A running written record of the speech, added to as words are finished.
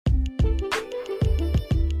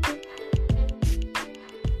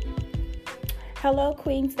Hello,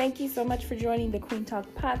 Queens. Thank you so much for joining the Queen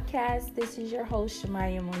Talk podcast. This is your host,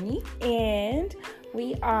 Shamaya Monique, and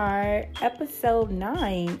we are episode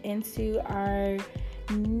 9 into our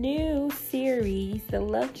new series, the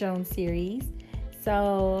Love Jones series.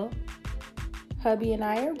 So, hubby and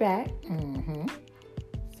I are back. Mm-hmm.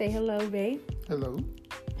 Say hello, babe. Hello.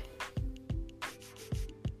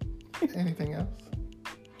 Anything else?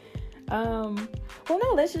 Well,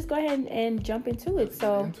 no, let's just go ahead and jump into it.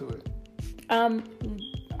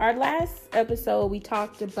 Our last episode, we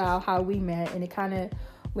talked about how we met, and it kind of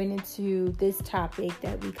went into this topic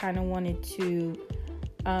that we kind of wanted to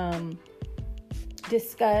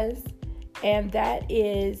discuss, and that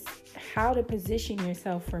is how to position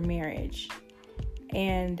yourself for marriage.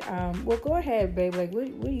 And well, go ahead, babe. Like,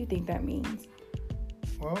 what do you think that means?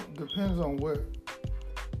 Well, depends on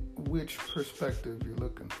which perspective you're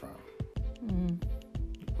looking from.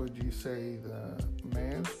 Would you say the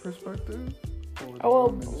man's perspective or the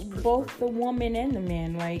woman's perspective? Both the woman and the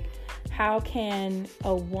man. Like, how can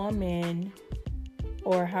a woman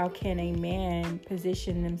or how can a man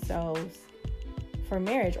position themselves for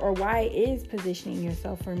marriage? Or why is positioning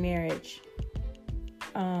yourself for marriage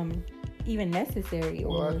even necessary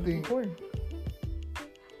or important?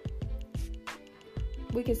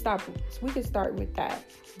 We could start with that.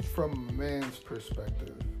 From a man's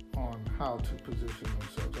perspective on how to position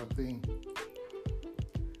themselves, I think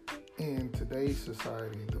in today's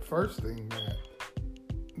society, the first thing that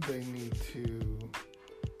they need to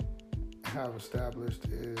have established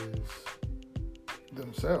is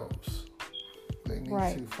themselves. They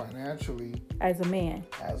need to financially, as a man.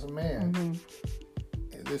 Mm-hmm.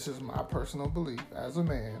 This is my personal belief. As a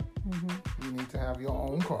man, you need to have your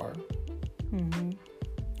own car,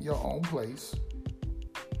 your own place,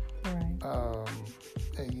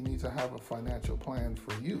 and you need to have a financial plan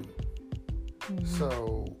for you.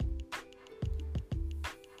 So,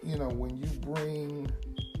 when you bring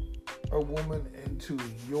a woman into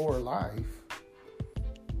your life,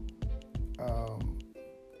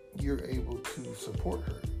 you're able to support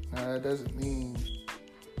her. Now, that doesn't mean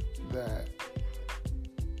that,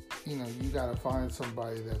 you got to find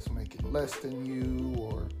somebody that's making less than you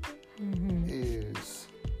or is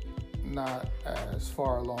not as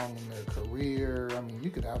far along in their career. I mean, you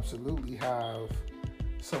could absolutely have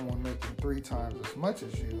someone making 3 times as much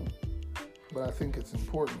as you, but I think it's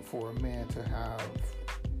important for a man to have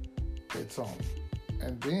its own.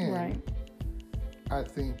 And then I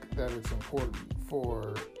think that it's important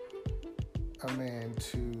for a man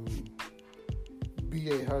to be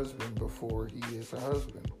a husband before he is a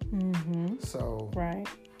husband. So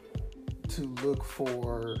to look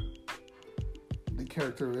for the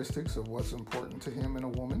characteristics of what's important to him in a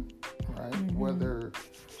woman, right? Whether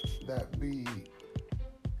that be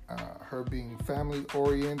her being family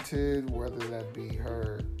oriented, whether that be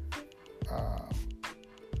her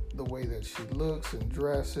the way that she looks and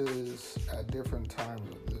dresses at different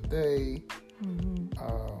times of the day.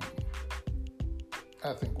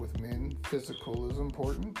 I think with men, physical is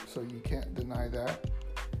important, so you can't deny that.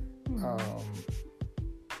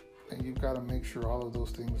 And you've got to make sure all of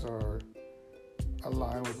those things are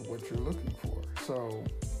aligned with what you're looking for. So,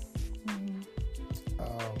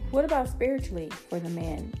 what about spiritually for the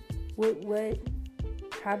man?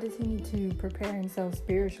 How does he need to prepare himself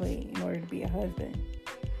spiritually in order to be a husband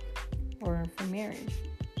or for marriage?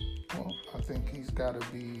 Well, I think he's got to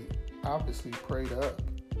be obviously prayed up.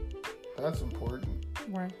 That's important.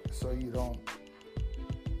 Right. So you don't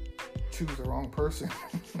choose the wrong person.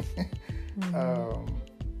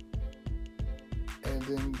 And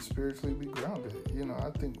then spiritually be grounded. I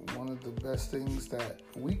think one of the best things that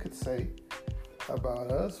we could say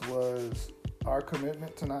about us was our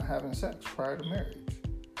commitment to not having sex prior to marriage.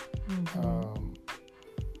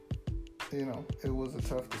 It was a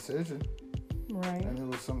tough decision. Right. And it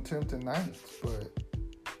was some tempting nights, but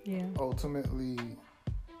ultimately,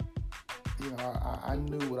 I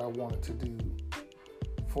knew what I wanted to do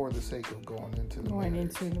for the sake of going into the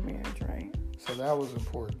marriage, right? So that was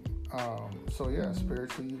important.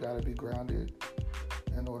 Spiritually, you got to be grounded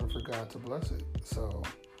in order for God to bless it. So,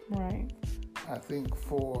 I think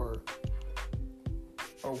for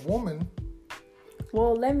a woman.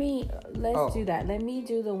 Well, let's do that. Let me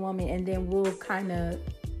do the woman, and then we'll kind of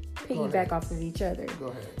piggyback off of each other. Go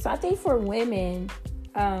ahead. So I think for women,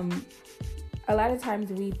 a lot of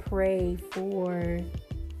times we pray for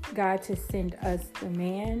God to send us the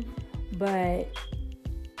man, but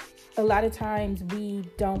a lot of times we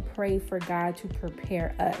don't pray for God to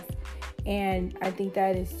prepare us. And I think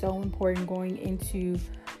that is so important going into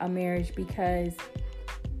a marriage, because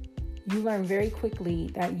you learn very quickly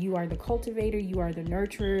that you are the cultivator, you are the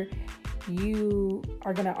nurturer, You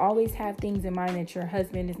are going to always have things in mind that your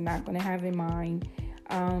husband is not going to have in mind.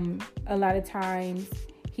 A lot of times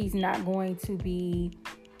he's not going to be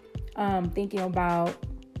thinking about,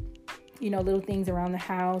 little things around the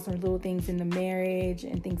house or little things in the marriage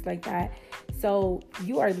and things like that. So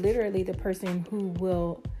you are literally the person who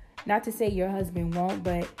will, not to say your husband won't,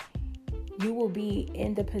 but you will be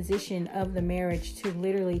in the position of the marriage to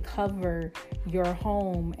literally cover your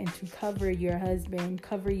home and to cover your husband,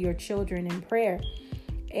 cover your children in prayer.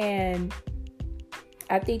 And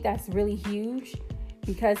I think that's really huge,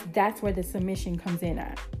 because that's where the submission comes in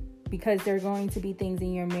at. Because there are going to be things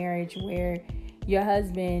in your marriage where your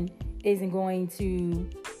husband isn't going to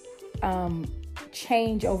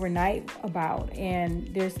change overnight about. And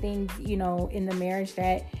there's things, in the marriage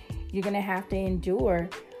that you're going to have to endure.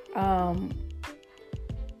 And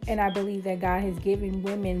I believe that God has given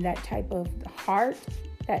women that type of heart,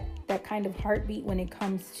 that kind of heartbeat when it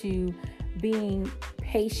comes to being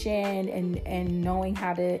patient and knowing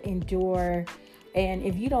how to endure. And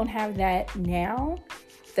if you don't have that now,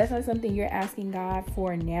 that's not something you're asking God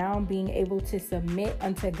for now. Being able to submit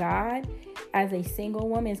unto God as a single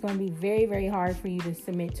woman is going to be very, very hard for you to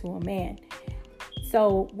submit to a man.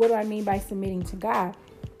 So what do I mean by submitting to God?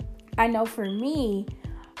 I know for me,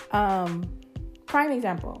 prime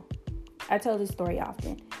example, I tell this story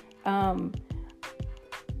often.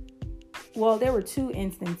 Well, there were two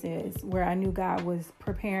instances where I knew God was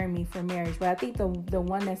preparing me for marriage, but I think the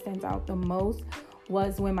one that stands out the most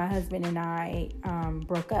was when my husband and I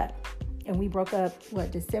broke up. And we broke up,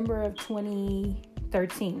 December of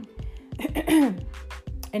 2013.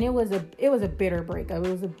 And it was a bitter breakup. It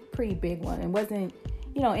was a pretty big one. It wasn't,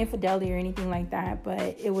 infidelity or anything like that, but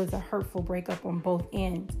it was a hurtful breakup on both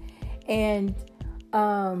ends. And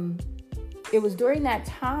it was during that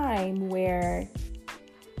time where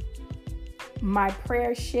my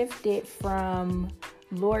prayer shifted from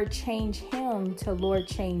Lord, change him to Lord,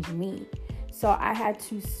 change me. So I had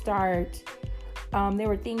to start, there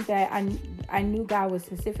were things that I knew God was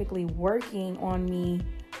specifically working on me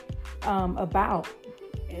about,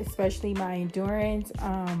 especially my endurance,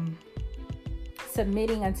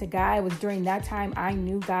 submitting unto God. It was during that time I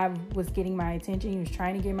knew God was getting my attention. He was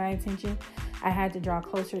trying to get my attention. I had to draw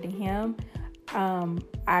closer to him.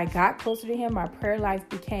 I got closer to him. My prayer life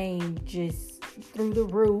became just through the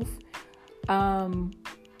roof.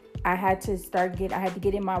 I had to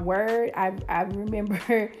get in my word. I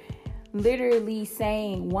remember literally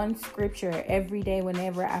saying one scripture every day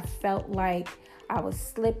whenever I felt like I was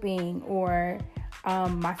slipping or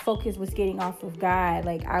my focus was getting off of God.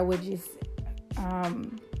 Like I would just,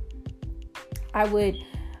 I would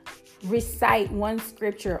recite one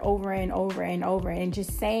scripture over and over and over, and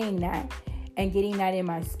just saying that and getting that in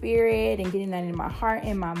my spirit and getting that in my heart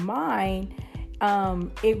and my mind.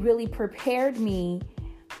 It really prepared me,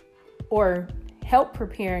 or helped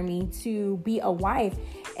prepare me to be a wife.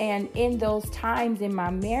 And in those times in my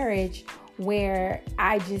marriage where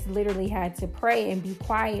I just literally had to pray and be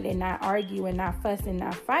quiet and not argue and not fuss and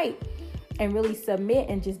not fight and really submit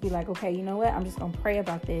and just be like, okay, you know what? I'm just going to pray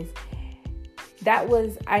about this. That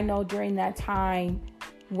was, I know, during that time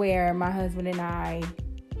where my husband and I,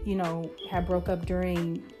 had broke up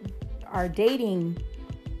during our dating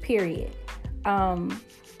period.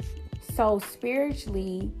 So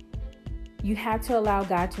spiritually, you have to allow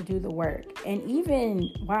God to do the work. And even,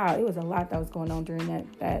 wow, it was a lot that was going on during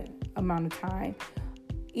that amount of time.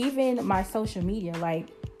 Even my social media, like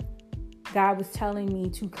God was telling me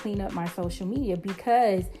to clean up my social media,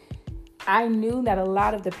 because I knew that a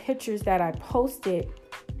lot of the pictures that I posted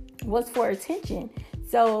was for attention.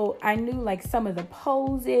 So I knew like some of the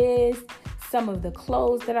poses, some of the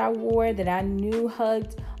clothes that I wore that I knew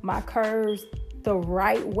hugged my curves the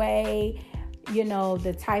right way,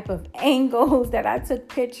 the type of angles that I took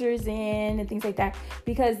pictures in and things like that,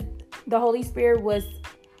 because the Holy Spirit was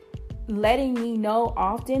letting me know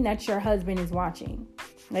often that your husband is watching.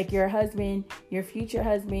 Like your husband, your future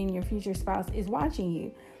spouse is watching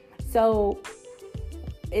you. So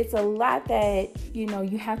it's a lot that,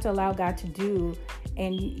 you have to allow God to do.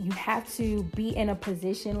 And you have to be in a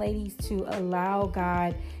position, ladies, to allow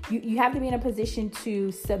God. You have to be in a position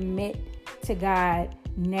to submit to God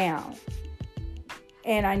now.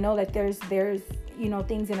 And I know that there's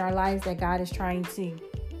things in our lives that God is trying to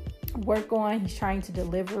work on. He's trying to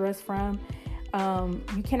deliver us from.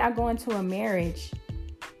 You cannot go into a marriage,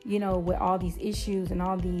 with all these issues and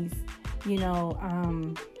all these, what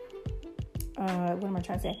am I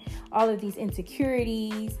trying to say? All of these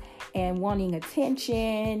insecurities and wanting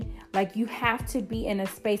attention. Like you have to be in a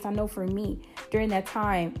space. I know for me, during that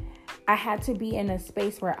time, I had to be in a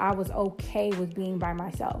space where I was okay with being by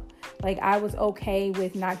myself. Like, I was okay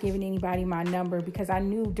with not giving anybody my number because I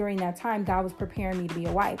knew during that time God was preparing me to be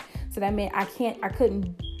a wife. So that meant I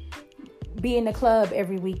couldn't be in the club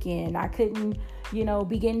every weekend. I couldn't,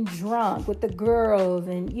 be getting drunk with the girls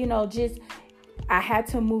and, just, I had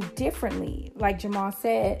to move differently. Like Jamal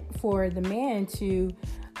said, for the man to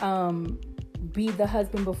be the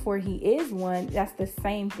husband before he is one, that's the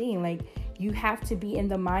same thing. Like, you have to be in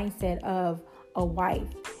the mindset of a wife.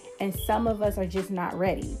 And some of us are just not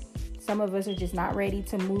ready. Some of us are just not ready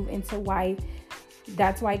to move into wife.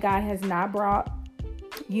 That's why God has not brought,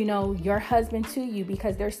 your husband to you,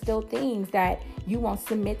 because there's still things that you won't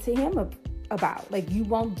submit to him about. Like, you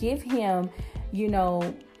won't give him,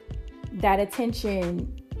 that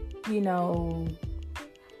attention,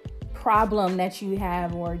 problem that you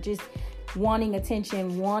have, or just wanting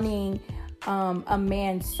attention, wanting a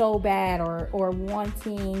man so bad, or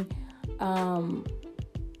wanting, a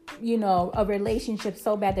relationship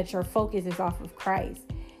so bad that your focus is off of Christ.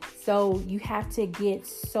 So you have to get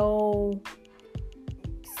so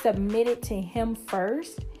submitted to him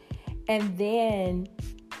first, and then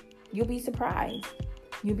you'll be surprised.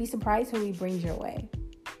 You'll be surprised who he brings your way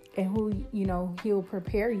and who, he'll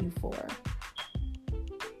prepare you for.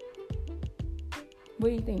 What do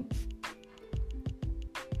you think?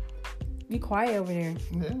 You quiet over there.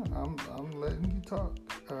 Yeah, I'm letting you talk.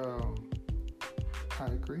 I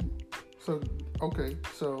agree. So, okay,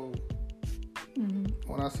 so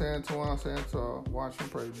when I say unto watch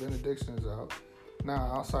and pray, benediction is out.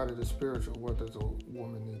 Now, outside of the spiritual, what does a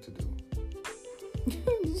woman need to do?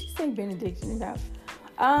 Did you say benediction is out?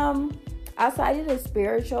 Outside of the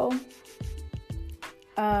spiritual,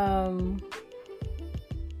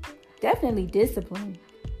 definitely discipline.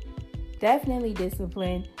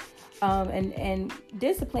 And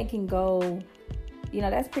discipline can go,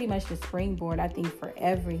 that's pretty much the springboard, I think, for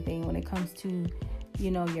everything when it comes to,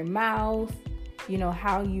 your mouth,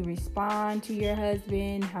 how you respond to your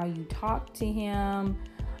husband, how you talk to him.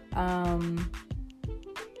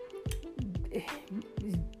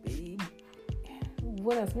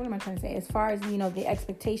 What else? What am I trying to say? As far as, the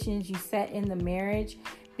expectations you set in the marriage,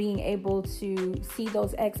 being able to see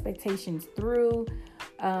those expectations through.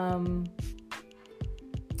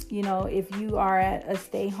 If you are a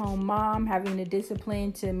stay-home mom, having the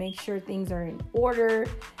discipline to make sure things are in order,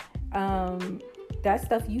 that's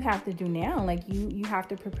stuff you have to do now. Like, you have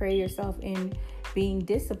to prepare yourself in being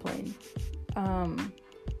disciplined.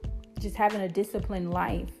 Just having a disciplined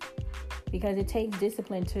life, because it takes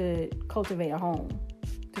discipline to cultivate a home,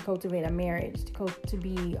 to cultivate a marriage, to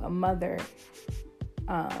be a mother.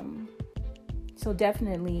 So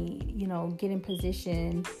definitely, get in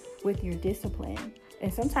position with your discipline.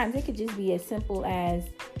 And sometimes it could just be as simple as,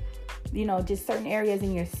 just certain areas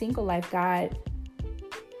in your single life God,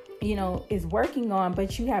 is working on,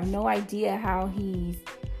 but you have no idea how he's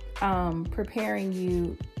preparing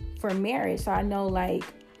you for marriage. So I know, like,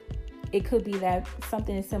 it could be that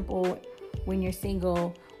something as simple when you're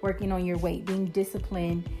single, working on your weight, being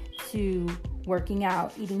disciplined to working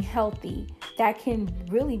out, eating healthy. That can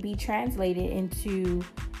really be translated into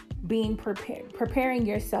being preparing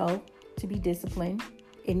yourself to be disciplined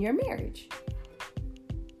in your marriage.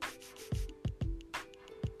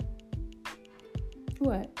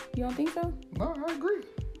 What? You don't think so? No, I agree.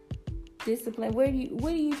 Discipline. What are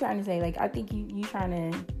you trying to say? Like, I think you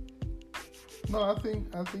trying to. No, I think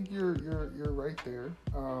you're right there.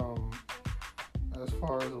 As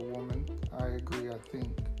far as a woman, I agree. I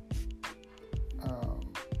think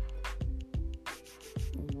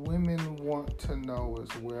women want to know as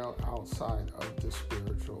well, outside of the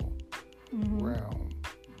spiritual realm,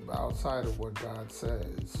 outside of what God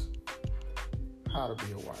says, how to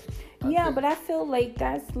be a wife. But I feel like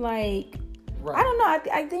that's like, right. I don't know.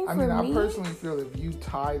 I think for me, I personally feel if you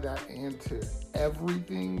tie that into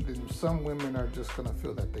everything, then some women are just going to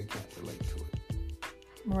feel that they can't relate to it.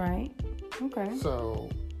 Right. Okay. So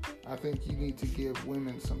I think you need to give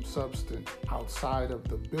women some substance outside of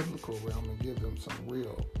the biblical realm and give them some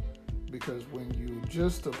real. Because when you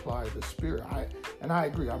just apply the spirit, I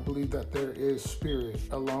agree. I believe that there is spirit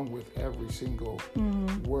along with every single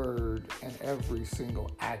word and every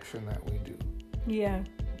single action that we do. Yeah.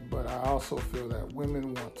 But I also feel that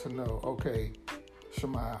women want to know, okay,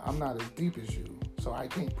 Shemaiah, I'm not as deep as you, so I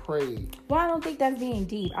can't pray. Well, I don't think that's being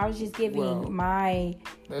deep. I was just giving my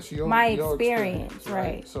experience,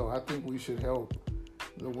 right? So I think we should help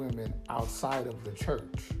the women outside of the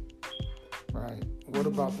church, right? What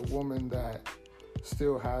about the woman that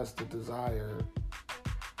still has the desire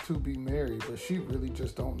to be married, but she really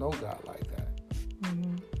just don't know God like that,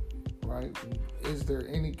 right? Is there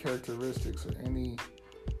any characteristics or any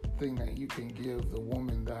thing that you can give the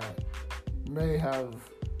woman that may have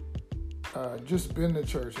just been to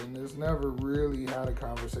church and has never really had a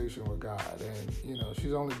conversation with God, and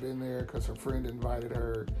she's only been there because her friend invited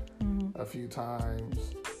her a few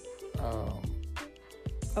times.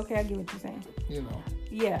 Okay, I get what you're saying.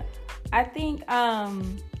 Yeah, I think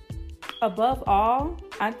above all,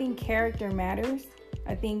 I think character matters.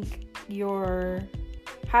 I think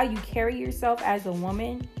how you carry yourself as a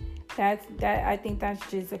woman, I think that's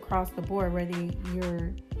just across the board, whether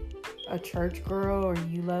you're a church girl or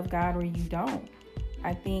you love God or you don't.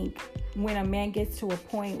 I think when a man gets to a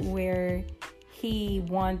point where he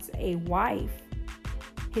wants a wife,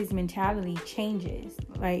 his mentality changes.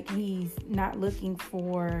 Like, he's not looking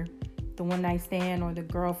for the one night stand or the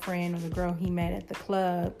girlfriend or the girl he met at the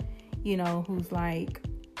club, who's like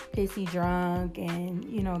pissy drunk and,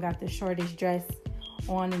 got the shortest dress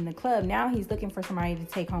on in the club. Now he's looking for somebody to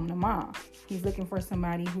take home to mom. He's looking for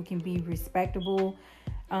somebody who can be respectable,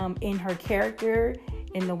 in her character,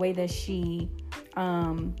 in the way that she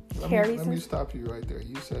carries. Let me stop you right there.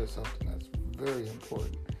 You said something that's very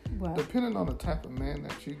important. What? Depending on the type of man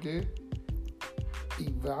that you get,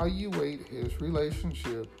 evaluate his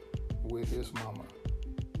relationship with his mama.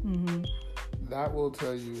 Mm-hmm. That will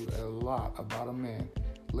tell you a lot about a man.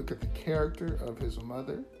 Look at the character of his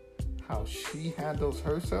mother, how she handles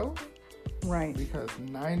herself. Right. Because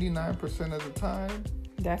 99% of the time,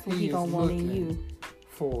 that's what he gonna want in you.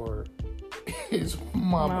 For his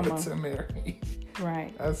mama to marry.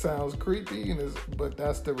 Right. That sounds creepy, but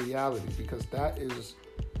that's the reality, because that's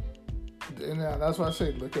why I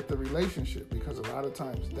say look at the relationship, because a lot of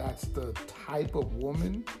times that's the type of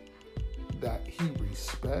woman that he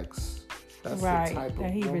respects. That's right. the type that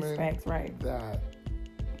of he woman respects, right. that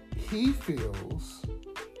he feels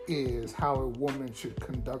is how a woman should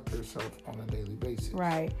conduct herself on a daily basis.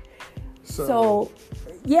 Right. So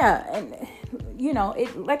yeah, and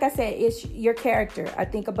it, like I said, it's your character. I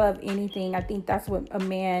think above anything, I think that's what a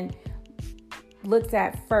man looks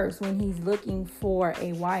at first when he's looking for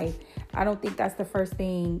a wife. I don't think that's the first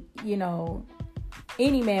thing,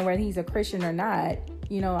 any man, whether he's a Christian or not,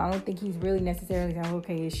 I don't think he's really necessarily saying,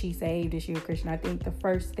 okay, is she saved? Is she a Christian? I think the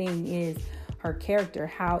first thing is her character.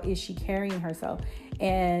 How is she carrying herself?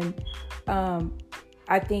 And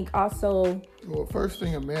I think also... Well, first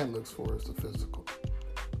thing a man looks for is the physical.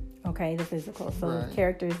 Okay, the physical. So right.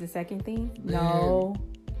 Character is the second thing? Man. No.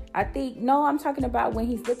 I'm talking about when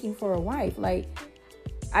he's looking for a wife. Like,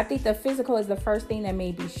 I think the physical is the first thing that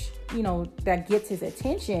maybe, that gets his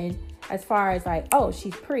attention, as far as like, oh,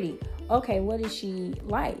 she's pretty. Okay, what is she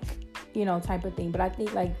like? Type of thing. But I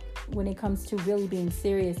think, like, when it comes to really being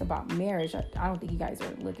serious about marriage, I don't think you guys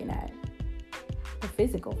are looking at the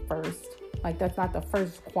physical first. Like, that's not the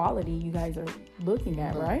first quality you guys are looking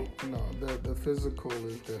at, right? No, the physical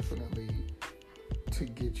is definitely to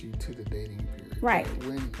get you to the dating period. Right. But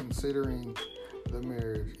when considering the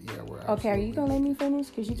marriage, yeah, we're absolutely... Okay, are you going to let me finish?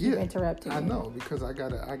 Because you keep interrupting me. I know, because I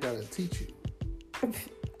gotta teach you.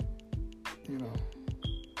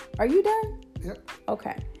 Are you done? Yep.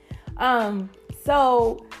 Okay.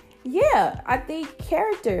 So... yeah, I think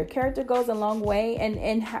character goes a long way.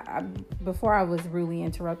 And before I was rudely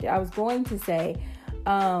interrupted, I was going to say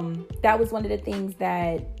that was one of the things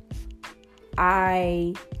that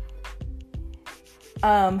I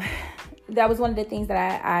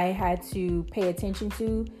had to pay attention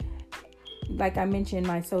to. Like I mentioned,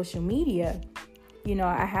 my social media,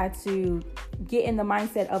 I had to get in the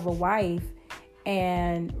mindset of a wife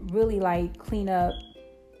and really like clean up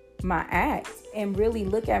my act and really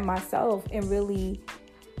look at myself and really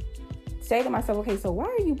say to myself, okay, so why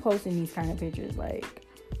are you posting these kind of pictures? Like,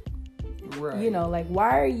 right. Like,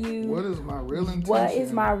 why are you... What is my real intention? What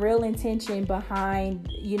is my real intention behind,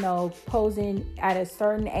 posing at a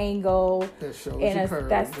certain angle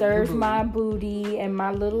that serves my booty and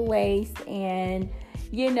my little waist and,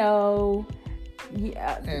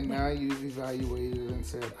 Yeah. And now you've evaluated and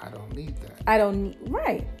said, I don't need that.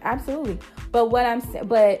 Right. Absolutely. But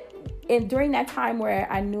during that time where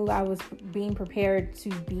I knew I was being prepared to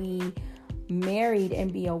be married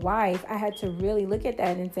and be a wife, I had to really look at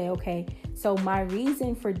that and say, okay, so my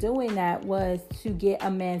reason for doing that was to get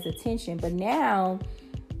a man's attention. But now,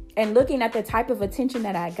 and looking at the type of attention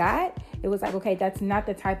that I got, it was like, okay, that's not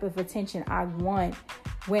the type of attention I want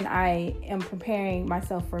when I am preparing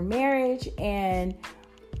myself for marriage and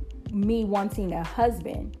me wanting a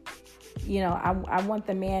husband. I want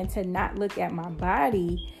the man to not look at my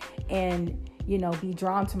body and, be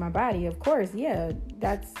drawn to my body. Of course, yeah,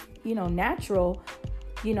 that's, natural,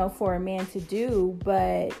 for a man to do.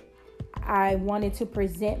 But I wanted to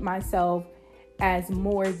present myself as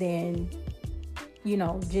more than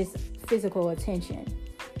just physical attention.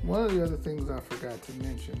 One of the other things I forgot to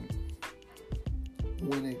mention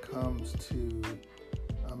when it comes to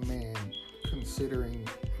a man considering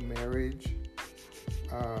marriage,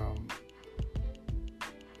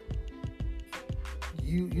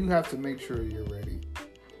 you have to make sure you're ready.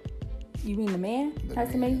 You mean the man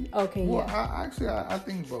has to make? Okay, well, yeah. I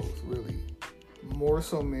think both, really. More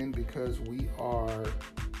so men, because we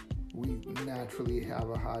naturally have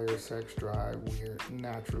a higher sex drive. We're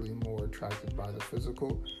naturally more attracted by the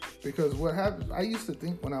physical. Because what happens, I used to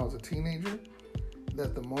think when I was a teenager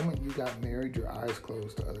that the moment you got married, your eyes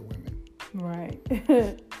closed to other women. Right.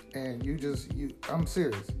 And I'm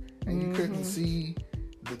serious. And you couldn't see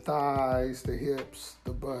the thighs, the hips,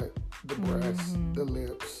 the butt, the breasts, the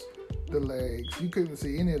lips, the legs. You couldn't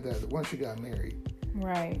see any of that once you got married.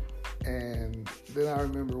 Right. And then I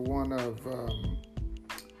remember one of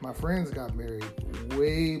my friends got married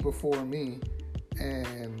way before me,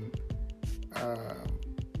 and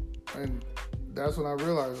that's when I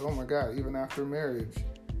realized, oh my God, even after marriage,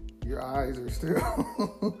 your eyes are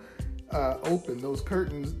still open. Those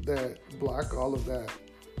curtains that block all of that,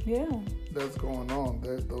 that's going on,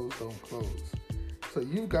 those don't close. So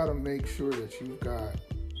you've got to make sure that you've got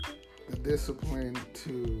the discipline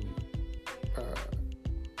to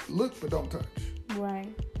look but don't touch. Right.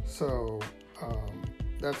 So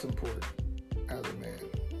that's important as a man.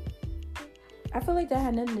 I feel like that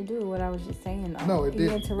had nothing to do with what I was just saying, though. No, it didn't.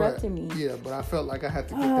 You interrupted me. Yeah, but I felt like I had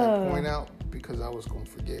to get that point out because I was going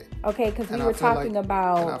to forget. Okay, because we were talking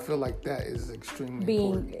about... And I feel like that is extremely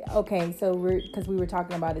important. Okay, so because we were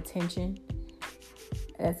talking about attention.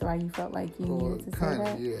 That's why you felt like you needed to say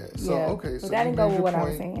that? Yeah. So, okay. So that didn't go with what I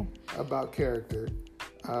was saying. About character.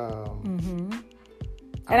 And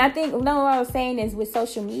I think, what I was saying is with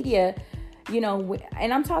social media...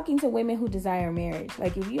 and I'm talking to women who desire marriage.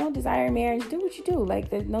 Like, if you don't desire marriage, do what you do. Like,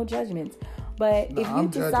 there's no judgments. But if you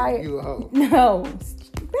desire, you a hoe. No,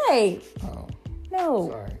 babe. Oh, no.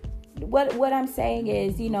 Sorry. What I'm saying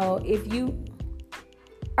is, if you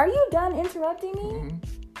are you done interrupting me?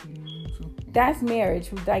 That's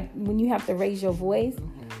marriage. Like when you have to raise your voice.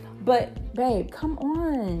 But, babe, come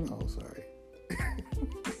on. Oh, sorry.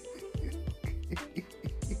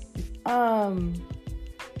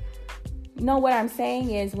 No, what I'm saying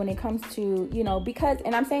is when it comes to, because,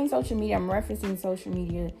 and I'm saying social media, I'm referencing social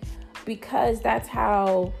media because that's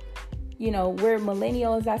how, we're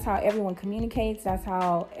millennials. That's how everyone communicates. That's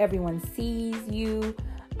how everyone sees you.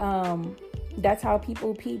 That's how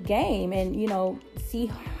people peep game and, see,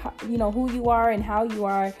 how, who you are and how you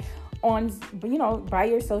are on, by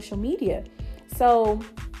your social media. So,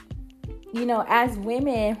 as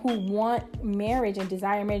women who want marriage and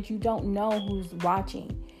desire marriage, you don't know who's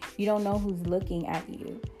watching. You don't know who's looking at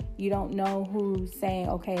you. You don't know who's saying,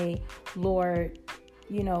 okay, Lord,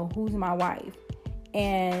 who's my wife?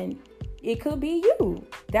 And it could be you.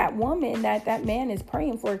 That woman that man is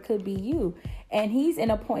praying for could be you. And he's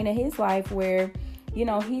in a point in his life where,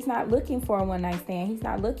 he's not looking for a one-night stand. He's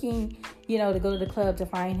not looking, to go to the club to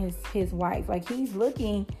find his wife. Like, he's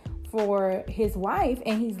looking for his wife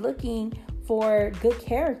and he's looking for good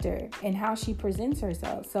character and how she presents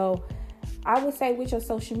herself. So I would say with your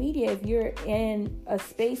social media, if you're in a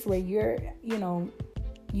space where you're,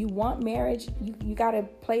 you want marriage, you got to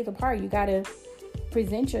play the part. You got to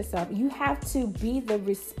present yourself. You have to be the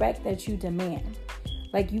respect that you demand.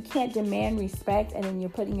 Like, you can't demand respect and then you're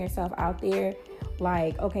putting yourself out there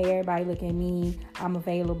like, okay, everybody look at me. I'm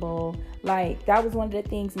available. Like, that was one of the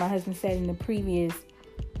things my husband said in the previous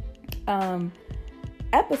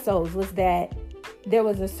episodes was that there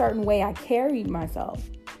was a certain way I carried myself.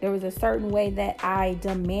 There was a certain way that I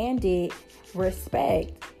demanded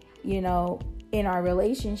respect, in our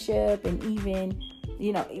relationship and even,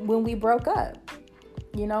 when we broke up,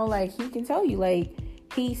 like he can tell you, like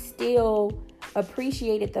he still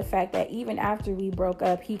appreciated the fact that even after we broke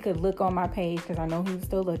up, he could look on my page because I know he was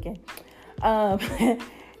still looking, that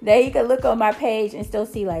he could look on my page and still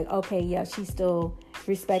see like, okay, yeah, she's still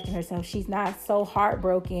respecting herself. She's not so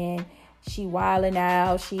heartbroken. She wilding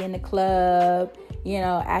out. She in the club,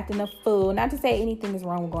 acting a fool. Not to say anything is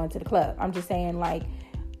wrong with going to the club. I'm just saying, like,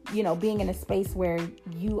 being in a space where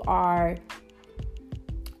you are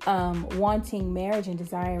wanting marriage and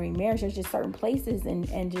desiring marriage. There's just certain places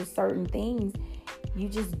and just certain things you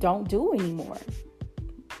just don't do anymore.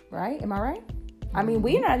 Right? Am I right? I mean,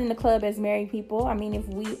 we're not in the club as married people. I mean, if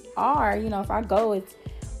we are, if I go, it's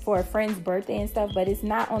for a friend's birthday and stuff, but it's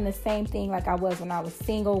not on the same thing like I was when I was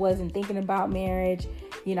single, wasn't thinking about marriage.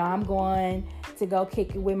 I'm going to go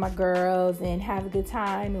kick it with my girls and have a good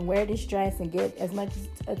time and wear this dress and get as much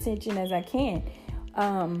attention as I can.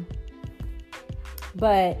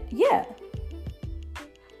 But yeah,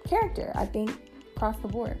 character, I think, across the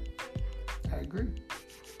board. I agree.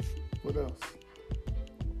 What else?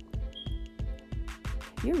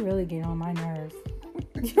 You're really getting on my nerves.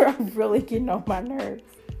 You're really getting on my nerves.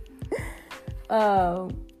 I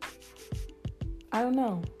don't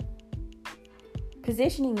know.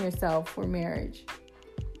 Positioning yourself for marriage.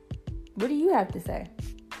 What do you have to say?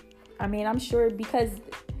 I mean, I'm sure because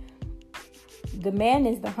the man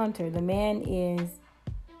is the hunter. The man is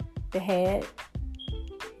the head.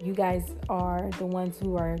 You guys are the ones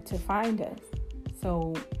who are to find us.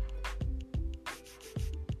 So.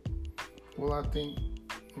 Well, I think,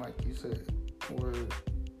 like you said, we're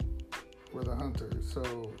the hunters.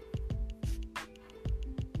 So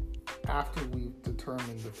after we've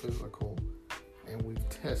determined the physical and we've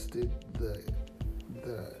tested the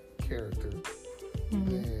character,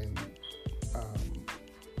 then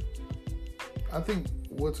I think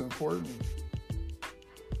what's important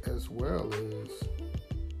as well is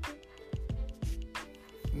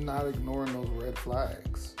not ignoring those red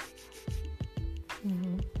flags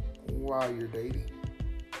while you're dating.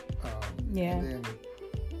 And then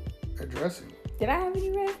addressing them. Did I have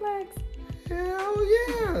any red flags? Hell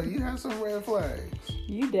yeah, you had some red flags.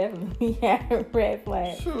 You definitely had red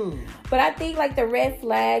flags. Sure. But I think like the red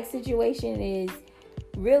flag situation is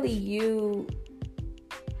really you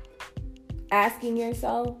asking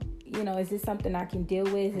yourself, you know, is this something I can deal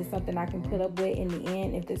with? Is this something I can put up with in the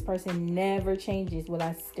end? If this person never changes, will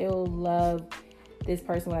I still love this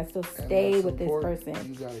person? Will I still stay with this person?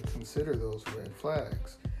 You got to consider those red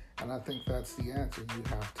flags. And I think that's the answer you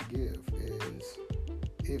have to give is,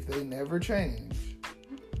 if they never change,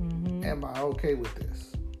 am I okay with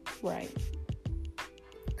this? Right.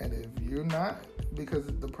 And if you're not, because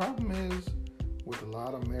the problem is with a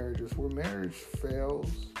lot of marriages, where marriage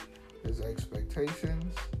fails is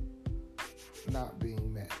expectations not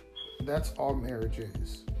being met. That's all marriage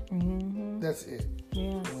is. That's it.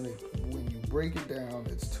 Yeah. When you break it down,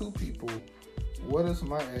 it's two people. What is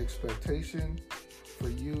my expectation for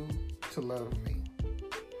you to love me?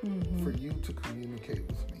 For you to communicate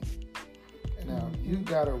with me? And now you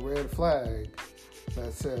got a red flag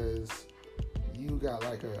that says you got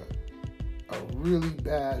like a really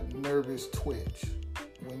bad nervous twitch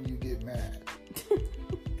when you get mad.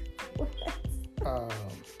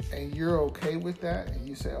 And you're okay with that, and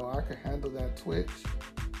you say, oh, I can handle that twitch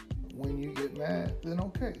when you get mad, then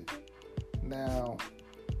okay. Now,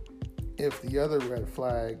 if the other red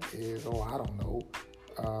flag is, oh, I don't know,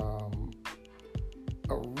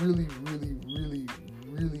 a really, really, really,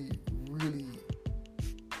 really, really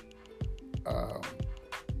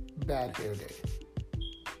bad hair day.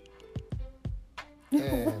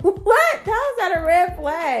 And what? How is that a red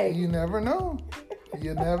flag? you never know.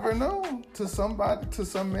 You never know. To somebody, to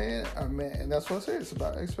some man, a man, and that's what I say. It's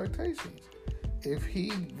about expectations. If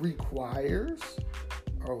he requires,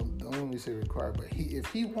 or don't let me say require, but if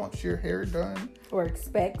he wants your hair done or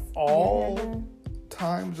expects all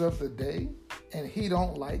times of the day, and he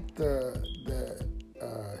don't like the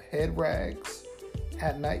head rags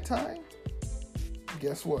at nighttime,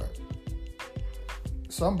 guess what?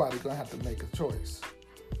 Somebody gonna have to make a choice.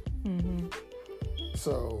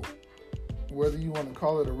 So whether you want to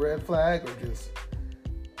call it a red flag or just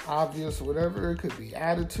obvious, whatever, it could be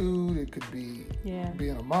attitude, it could be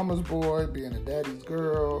being a mama's boy, being a daddy's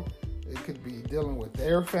girl, it could be dealing with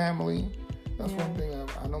their family. That's one thing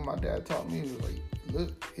I know my dad taught me. He was like,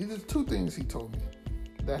 look, there's two things he told me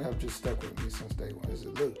that have just stuck with me since day one. He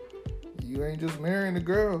said, look, you ain't just marrying a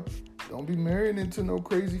girl. Don't be marrying into no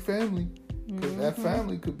crazy family, because that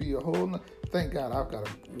family could be a whole thank God I've got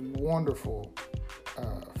a wonderful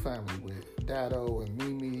family with Dado and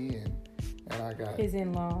Mimi, and I got his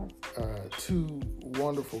in-laws, two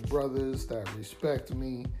wonderful brothers that respect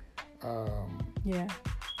me.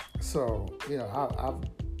 So you know,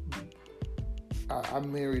 I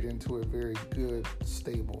married into a very good,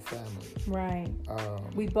 stable family. Right.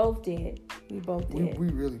 We both did. We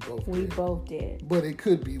really both did. We both did. But it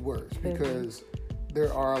could be worse because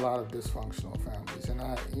there are a lot of dysfunctional families, and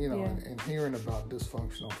and hearing about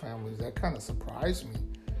dysfunctional families, that kind of surprised me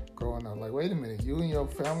growing up. Like, wait a minute, you and your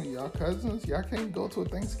family, y'all cousins, y'all can't go to a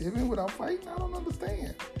Thanksgiving without fighting? I don't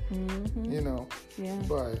understand. You know. Yeah.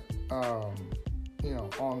 But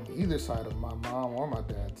on either side of my mom or my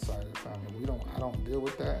dad's side of the family, I don't deal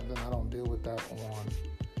with that, and then I don't deal with that on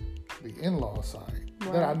the in-law side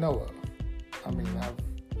that I know of. I mean,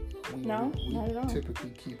 we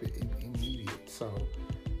typically keep it immediate. So,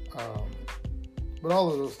 but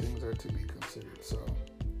all of those things are to be considered. So,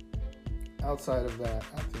 outside of that,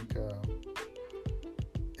 I think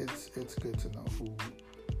it's good to know who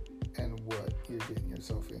and what you're getting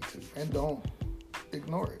yourself into, and don't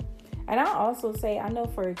ignore it. And I'll also say, I know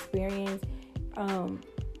for experience,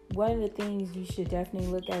 one of the things you should definitely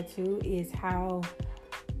look at too is how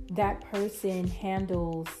that person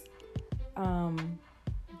handles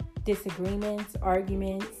disagreements,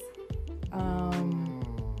 arguments,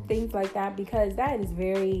 things like that, because that is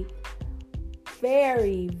very,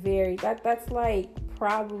 very, very, that's like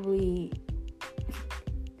probably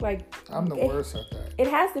like, I'm the worst at that. It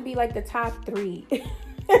has to be like the top 3 I'm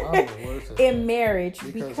the worst at in that. marriage,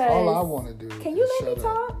 because all I want to do can is you let me shut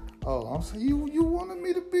talk? up. Oh, I'm saying you wanted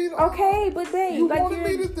me to be okay, but babe, you like wanted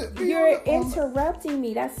me to be you're interrupting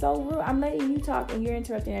me. That's so rude. I'm letting you talk and you're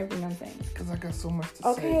interrupting everything I'm saying. Because I got so much to say.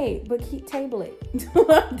 Okay, but table it.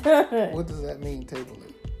 I'm done. What does that mean, table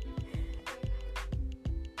it?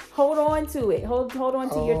 Hold on to it. Hold on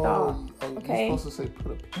to your thought. Okay. You're supposed to say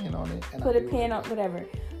put a pin on it. And put a pin on whatever.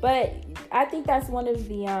 But I think that's one of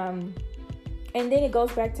the and then it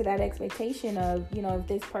goes back to that expectation of, if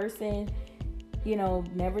this person,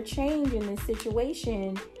 never change in this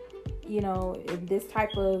situation, if this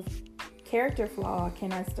type of character flaw,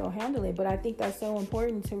 can I still handle it? But I think that's so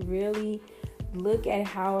important to really look at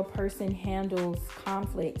how a person handles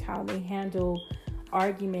conflict, how they handle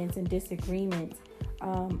arguments and disagreements.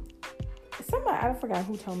 Somebody, I forgot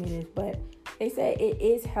who told me this, but they said it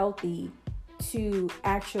is healthy to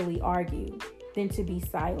actually argue than to be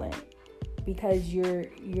silent, because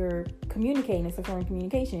you're communicating. It's a form of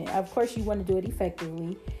communication. Of course, you want to do it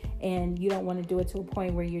effectively, and you don't want to do it to a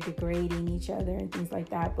point where you're degrading each other and things like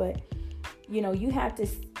that. But you have to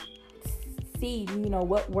see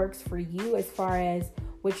what works for you as far as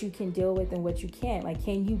what you can deal with and what you can't. Like,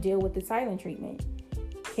 can you deal with the silent treatment?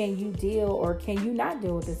 Can you deal, or can you not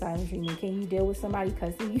deal with the silent treatment? Can you deal with somebody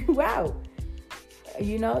cussing you out?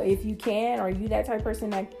 If you can, or you that type of person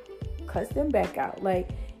that cuss them back out. Like,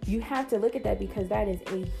 you have to look at that, because that is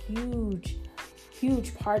a huge,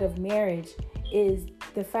 huge part of marriage, is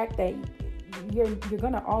the fact that you're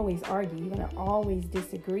going to always argue. You're going to always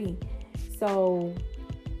disagree. So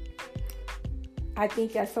I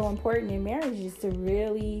think that's so important in marriage, is to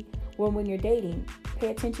really, when you're dating, pay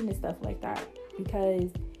attention to stuff like that, because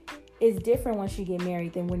it's different once you get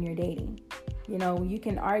married than when you're dating. You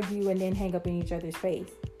can argue and then hang up in each other's face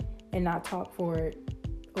and not talk for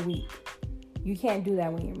a week. You can't do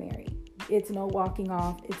that when you're married. It's no walking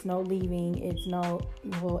off. It's no leaving. It's no,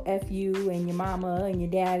 well, F you and your mama and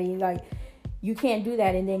your daddy. Like, you can't do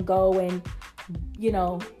that and then go and,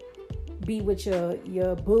 be with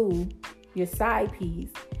your boo, your side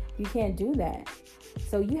piece. You can't do that.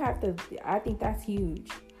 So you have to, I think that's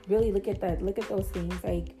huge. Really look at that. Look at those things.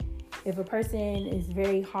 Like, if a person is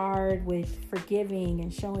very hard with forgiving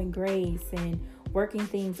and showing grace and working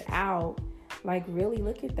things out, like, really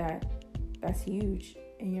look at that. That's huge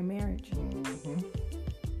in your marriage. Mm-hmm.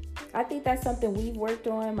 I think that's something we've worked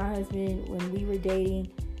on. My husband, when we were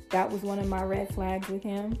dating, that was one of my red flags with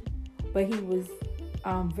him. But he was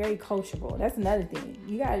very coachable. That's another thing.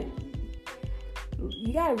 You got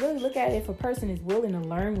to really look at it if a person is willing to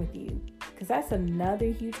learn with you. Because that's another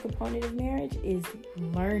huge component of marriage, is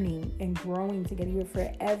learning and growing together. You're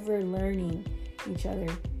forever learning each other.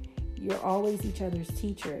 You're always each other's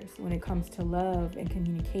teachers when it comes to love and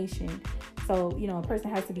communication. So, a person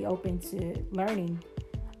has to be open to learning.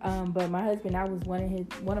 But my husband, that was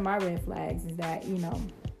one of my red flags, is that,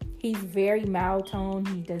 he's very mild tone.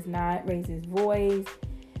 He does not raise his voice.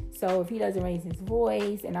 So if he doesn't raise his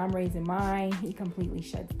voice and I'm raising mine, he completely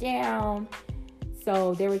shuts down.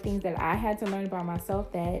 So there were things that I had to learn about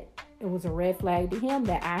myself that it was a red flag to him,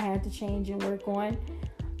 that I had to change and work on.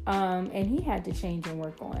 And he had to change and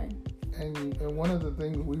work on. And one of the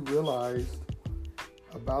things we realized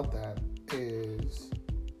about that is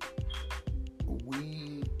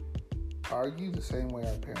we argue the same way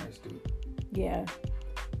our parents do. Yeah.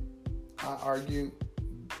 I argue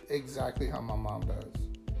exactly how my mom does.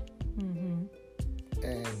 Mm-hmm.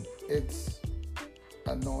 And it's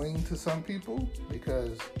annoying to some people,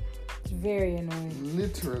 because it's very annoying.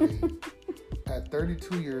 Literally, at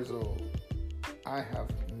 32 years old, I have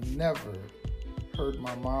never heard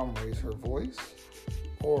my mom raise her voice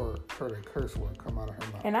or heard a curse word come out of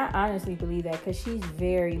her mouth. And I honestly believe that, because she's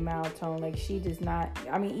very mild tone. Like, she does not,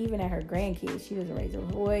 even at her grandkids, she doesn't raise her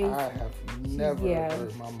voice. I have never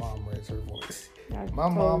heard my mom raise her voice. My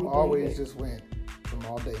totally mom always just went,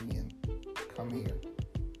 Jamal Damien, come here.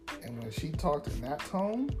 And when she talked in that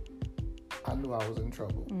tone, I knew I was in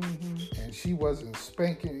trouble. Mm-hmm. And she wasn't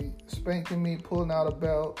spanking me, pulling out a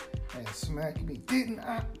belt and smacking me. Didn't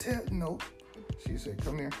I tell? Nope. She said,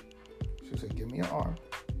 come here. She said, give me your arm.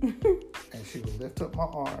 And she would lift up my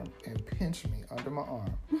arm and pinch me under my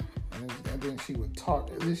arm. And and then she would talk.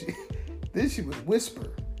 And then she would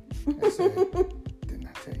whisper and say, "Didn't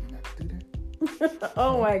I tell you not to do that?"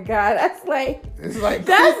 Oh my God, that's like creepy.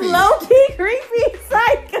 low key creepy,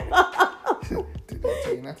 psycho. Didn't I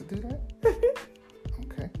tell you not to do that?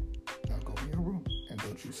 Okay, now go in your room and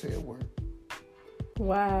don't you say a word.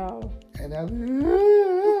 Wow. And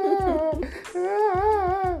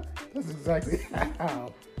that's exactly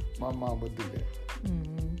how my mom would do that.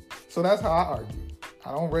 Mm-hmm. So that's how I argue.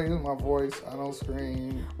 I don't raise my voice. I don't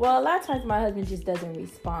scream. Well, a lot of times my husband just doesn't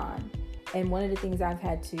respond. And one of the things I've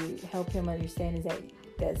had to help him understand is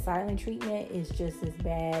that silent treatment is just as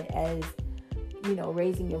bad as,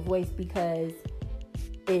 raising your voice, because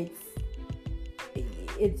it's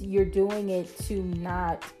you're doing it to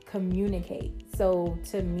not communicate. So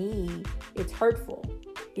to me, it's hurtful,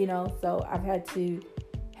 so I've had to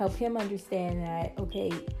help him understand that,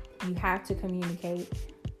 okay, you have to communicate.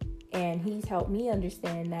 And he's helped me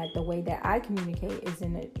understand that the way that I communicate is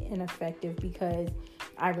ineffective because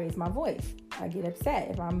I raise my voice. I get upset.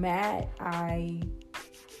 If I'm mad,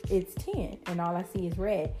 it's 10 and all I see is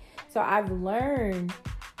red. So I've learned,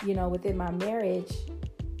 within my marriage,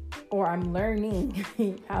 or I'm learning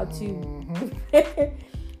how to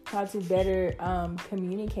how to better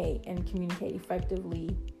communicate and communicate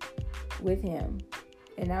effectively with him.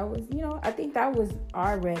 And that was, I think that was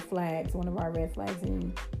our red flags, one of our red flags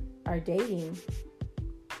in our dating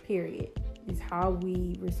period, is how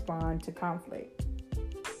we respond to conflict.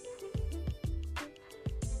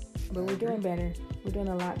 But we're doing better. We're doing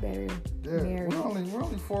a lot better. Yeah, married. we're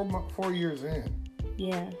only 4 years in.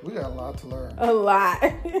 Yeah. We got a lot to learn. A lot.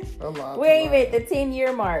 A lot. We're even at the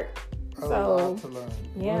 10-year mark. A lot to learn.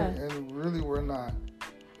 Yeah. And really, we're not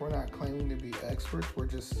claiming to be experts. We're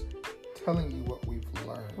just telling you what we've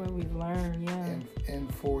learned. What we've learned, yeah. In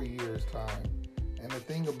 4 years' time. And the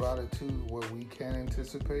thing about it too, what we can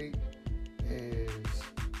anticipate is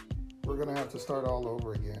we're gonna have to start all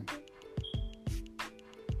over again.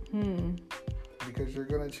 Because you're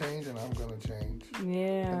gonna change and I'm gonna change.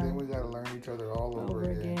 Yeah. And then we gotta learn each other all over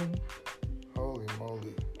again. Holy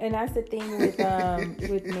moly. And that's the thing with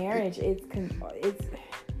with marriage.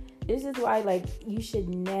 This is why, like, you should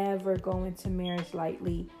never go into marriage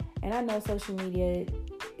lightly. And I know social media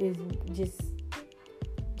is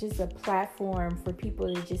just a platform for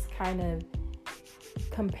people to just kind of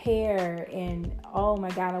compare and, oh my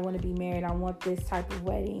God, I want to be married. I want this type of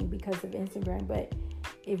wedding because of Instagram. But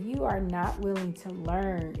if you are not willing to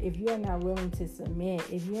learn, if you are not willing to submit,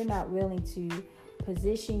 if you're not willing to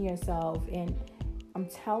position yourself, and I'm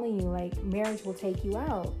telling you, like, marriage will take you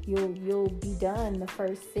out. You'll be done the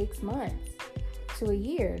first 6 months to a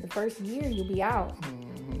year. The first year you'll be out.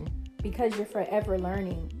 Because you're forever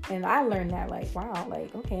learning. And I learned that, like, wow,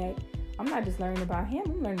 like, okay, I'm not just learning about him,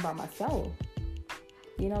 I'm learning about myself.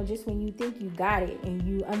 Just when you think you got it and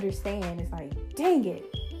you understand, it's like, dang it.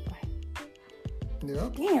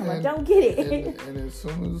 Like, damn, I don't get it. And as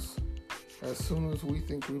soon as we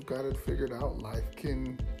think we've got it figured out, life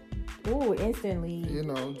can instantly.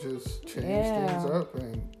 Just change things up,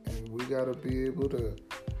 and we gotta be able to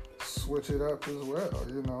switch it up as well,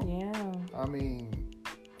 Yeah. I mean,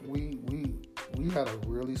 we had a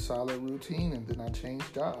really solid routine, and then I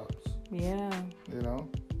changed jobs. Yeah.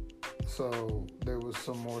 So there was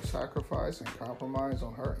some more sacrifice and compromise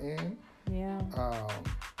on her end. Yeah.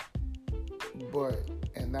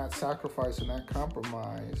 And that sacrifice and that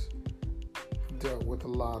compromise dealt with a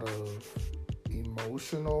lot of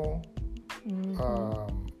emotional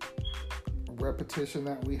repetition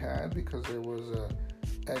that we had, because there was a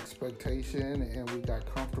expectation, and we got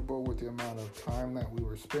comfortable with the amount of time that we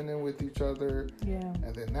were spending with each other. Yeah.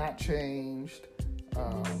 And then that changed.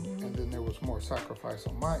 And then there was more sacrifice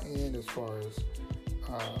on my end as far as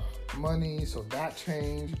money. So that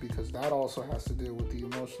changed, because that also has to deal with the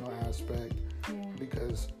emotional aspect. Yeah.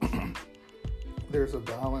 Because there's a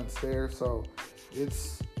balance there. So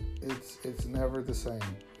it's never the same.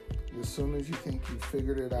 As soon as you think you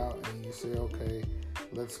figured it out and you say, okay,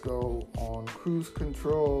 let's go on cruise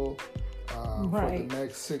control for the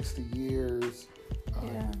next 60 years,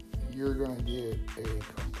 you're going to get a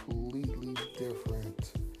completely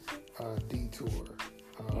different detour.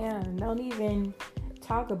 Don't even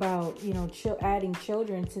talk about, adding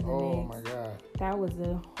children to the mix. Oh my God. That was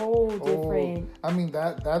a whole different... I mean,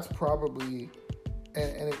 that's probably...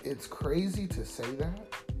 And it's crazy to say that.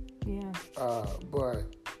 Yeah.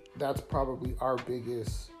 But that's probably our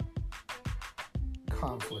biggest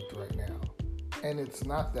conflict right now. And it's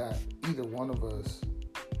not that either one of us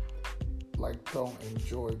don't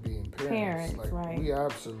enjoy being parents. Right. We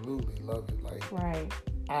absolutely love it. Right.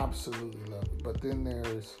 Absolutely love it. But then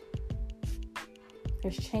there's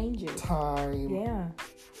There's changes. Time. Yeah.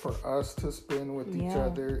 For us to spend with each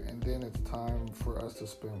other, and then it's time for us to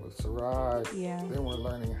spend with Sarai. Yeah. Then we're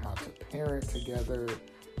learning how to parent together,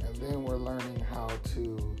 and then we're learning how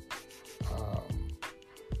to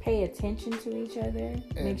pay attention to each other.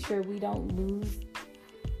 Make sure we don't lose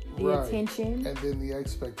the attention. And then the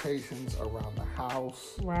expectations around the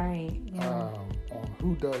house. Right. Yeah. On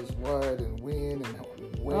who does what and when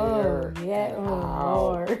and where. Oh, yeah. And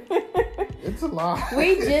Lord. It's a lot.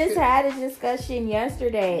 We just had a discussion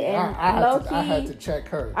yesterday, and I had to check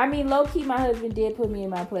her. I mean, low key, my husband did put me in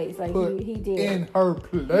my place. Like he did. In her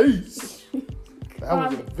place. That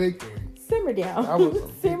was a victory. Simmer down. That was a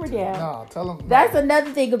Simmer victory. down. Nah, tell him. That's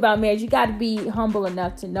another thing about marriage. You got to be humble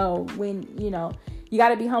enough to know when, you got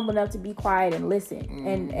to be humble enough to be quiet and listen,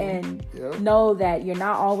 and know that you're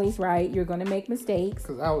not always right. You're going to make mistakes.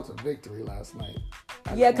 Because that was a victory last night.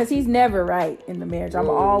 Yeah, because he's never right in the marriage. I'm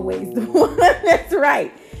always the one that's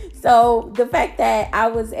right. So the fact that I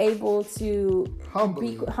was able to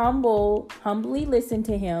humbly listen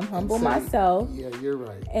to him, humble myself. Yeah, you're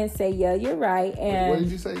right. And say, yeah, you're right. And what did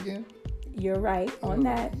you say again? You're right on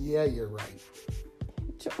that. Yeah, you're right.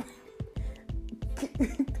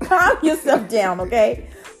 Calm yourself down, okay?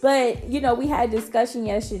 But, we had a discussion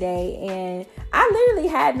yesterday, and I literally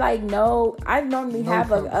had I normally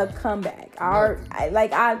have a comeback.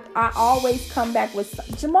 I always come back with,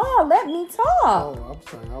 Jamal, let me talk. Oh, I'm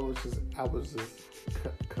sorry. I was just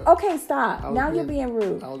cut. Okay, stop. Now you're being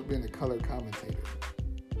rude. I was being a color commentator.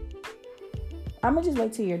 I'm going to just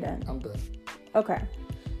wait till you're done. I'm done. Okay.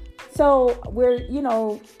 So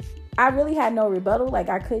I really had no rebuttal.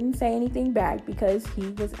 I couldn't say anything back because he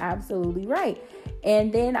was absolutely right.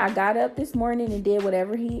 And then I got up this morning and did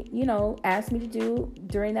whatever he, asked me to do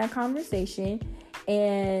during that conversation.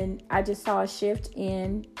 And I just saw a shift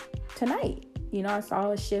in tonight. I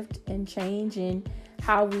saw a shift and change in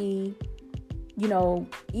how we,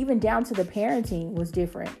 even down to the parenting was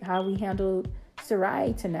different. How we handled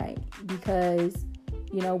Sarai tonight, because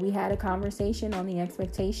we had a conversation on the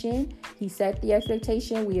expectation. He set the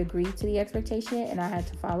expectation. We agreed to the expectation, and I had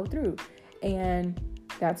to follow through. And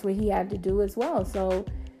that's what he had to do as well. So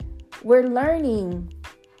we're learning,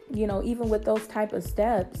 even with those type of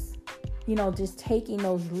steps, just taking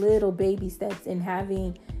those little baby steps and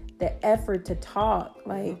having the effort to talk.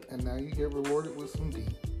 And now you get rewarded with some D.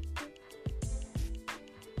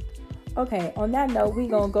 Okay, on that note, we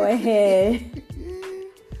gonna go ahead.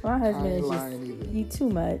 My husband is just you too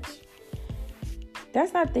much.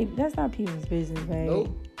 That's not people's business, babe.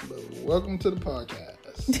 Nope. But welcome to the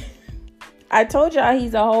podcast. I told y'all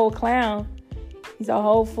he's a whole clown. He's a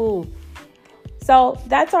whole fool. So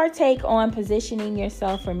that's our take on positioning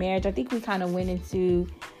yourself for marriage. I think we kind of went into,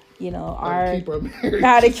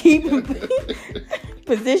 how to keep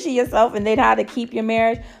position yourself, and then how to keep your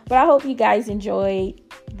marriage. But I hope you guys enjoyed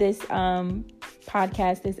this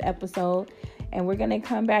podcast, this episode. And we're going to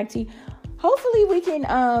come back to you. Hopefully we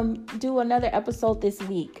can do another episode this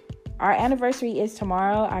week. Our anniversary is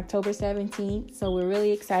tomorrow, October 17th. So we're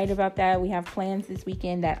really excited about that. We have plans this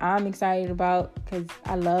weekend that I'm excited about because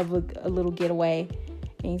I love a little getaway.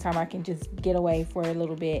 Anytime I can just get away for a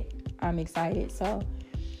little bit, I'm excited. So,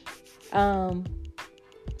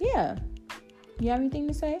 yeah. You have anything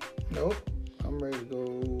to say? Nope. I'm ready to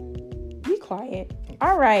go. Be quiet.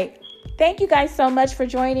 All right. Thank you guys so much for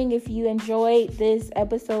joining. If you enjoyed this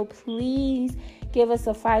episode, please give us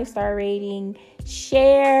a 5-star rating.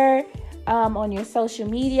 Share on your social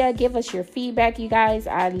media. Give us your feedback, you guys.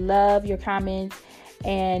 I love your comments.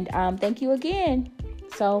 And thank you again.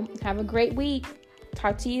 So have a great week.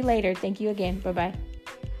 Talk to you later. Thank you again. Bye-bye.